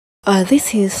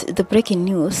This is the breaking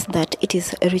news that it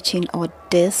is reaching our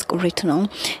desk right now,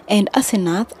 and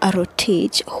Asenath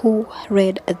Arotich, who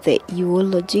read the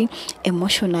eulogy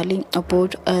emotionally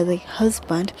about the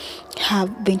husband,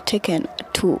 have been taken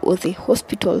to the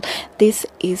hospital. This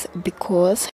is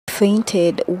because he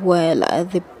fainted while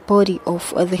the body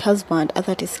of the husband,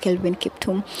 that is Kelvin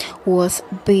Kiptum, was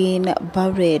being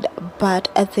buried.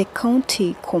 But the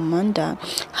county commander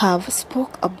have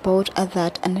spoke about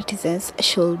that netizens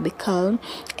should be calm,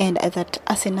 and that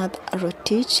Asenath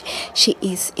Rotich, she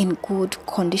is in good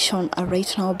condition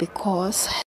right now because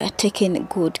taking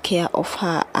good care of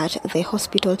her at the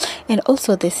hospital. And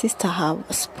also the sister have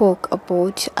spoke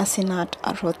about Asenath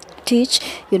Rotich,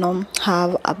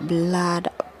 have a blood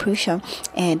pressure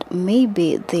and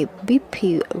maybe the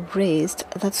BP raised.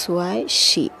 That's why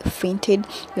she fainted,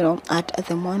 at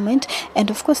the moment. And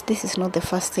of course, this is not the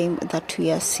first time that we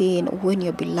are seeing when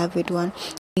your beloved one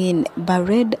in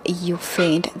buried you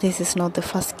faint. This is not the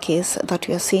first case that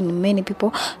we are seeing. Many people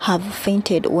have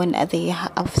fainted when they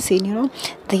have seen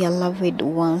their loved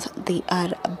ones, they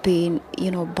are being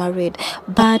buried.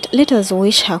 But let us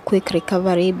wish her quick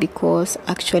recovery, because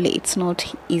actually it's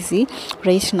not easy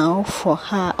right now for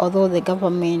her, although the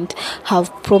government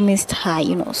have promised her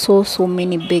so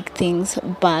many big things.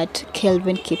 But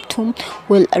Kelvin Kiptum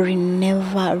will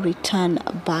never return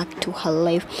back to her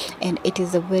life, and it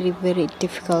is a very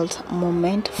difficult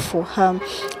moment for her.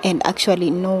 And actually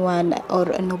no one or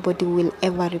nobody will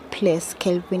ever replace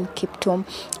Kelvin Kiptum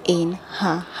in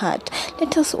her heart.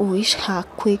 Let us wish her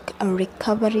quick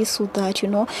recovery so that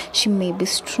she may be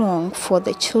strong for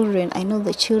the children. I know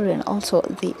the children also,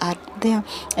 they are there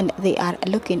and they are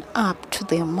looking up to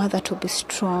their mother to be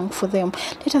strong for them.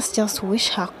 Let us just wish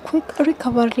her quick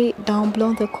recovery down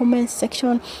below in the comment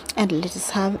section, and let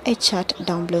us have a chat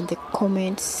down below in the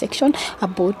comment section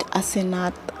about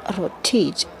Asenath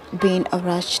Rotich being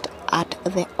rushed at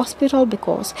the hospital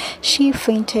because she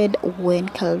fainted when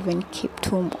Kelvin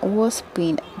Kiptum was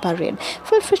being buried.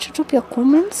 Feel free to drop your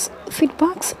comments,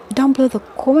 feedbacks down below the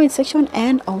comment section,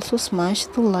 and also smash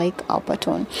the like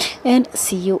button. And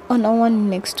see you on our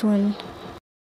next one.